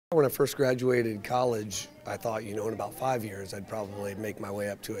When I first graduated college, I thought, in about 5 years, I'd probably make my way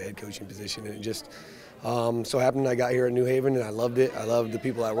up to a head coaching position. And it just so happened I got here at New Haven, and I loved it. I loved the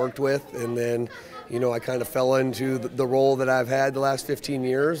people I worked with. And then, I kind of fell into the role that I've had the last 15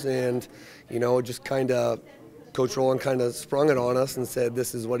 years. And, just kind of Coach Rowland kind of sprung it on us and said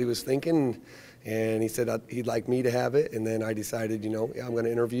this is what he was thinking. And he said he'd like me to have it. And then I decided, yeah, I'm going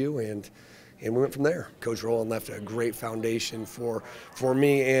to interview. And we went from there. Coach Rowland left a great foundation for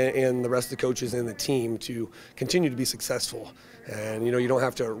me and the rest of the coaches and the team to continue to be successful. And, you don't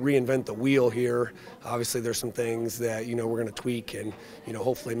have to reinvent the wheel here. Obviously, there's some things that, we're going to tweak and,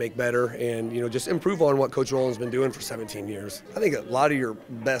 hopefully make better and, just improve on what Coach Rowland's been doing for 17 years. I think a lot of your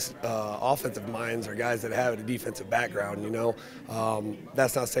best offensive minds are guys that have a defensive background,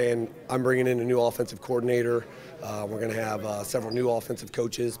 That's not saying I'm bringing in a new offensive coordinator. We're going to have several new offensive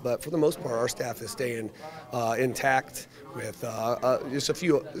coaches, but for the most part, our staff is staying intact with just a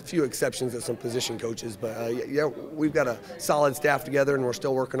few exceptions of some position coaches. But yeah, we've got a solid staff together, and we're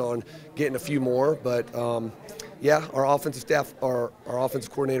still working on getting a few more. But yeah, our offensive staff, our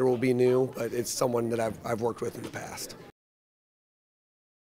offensive coordinator will be new, but it's someone that I've worked with in the past.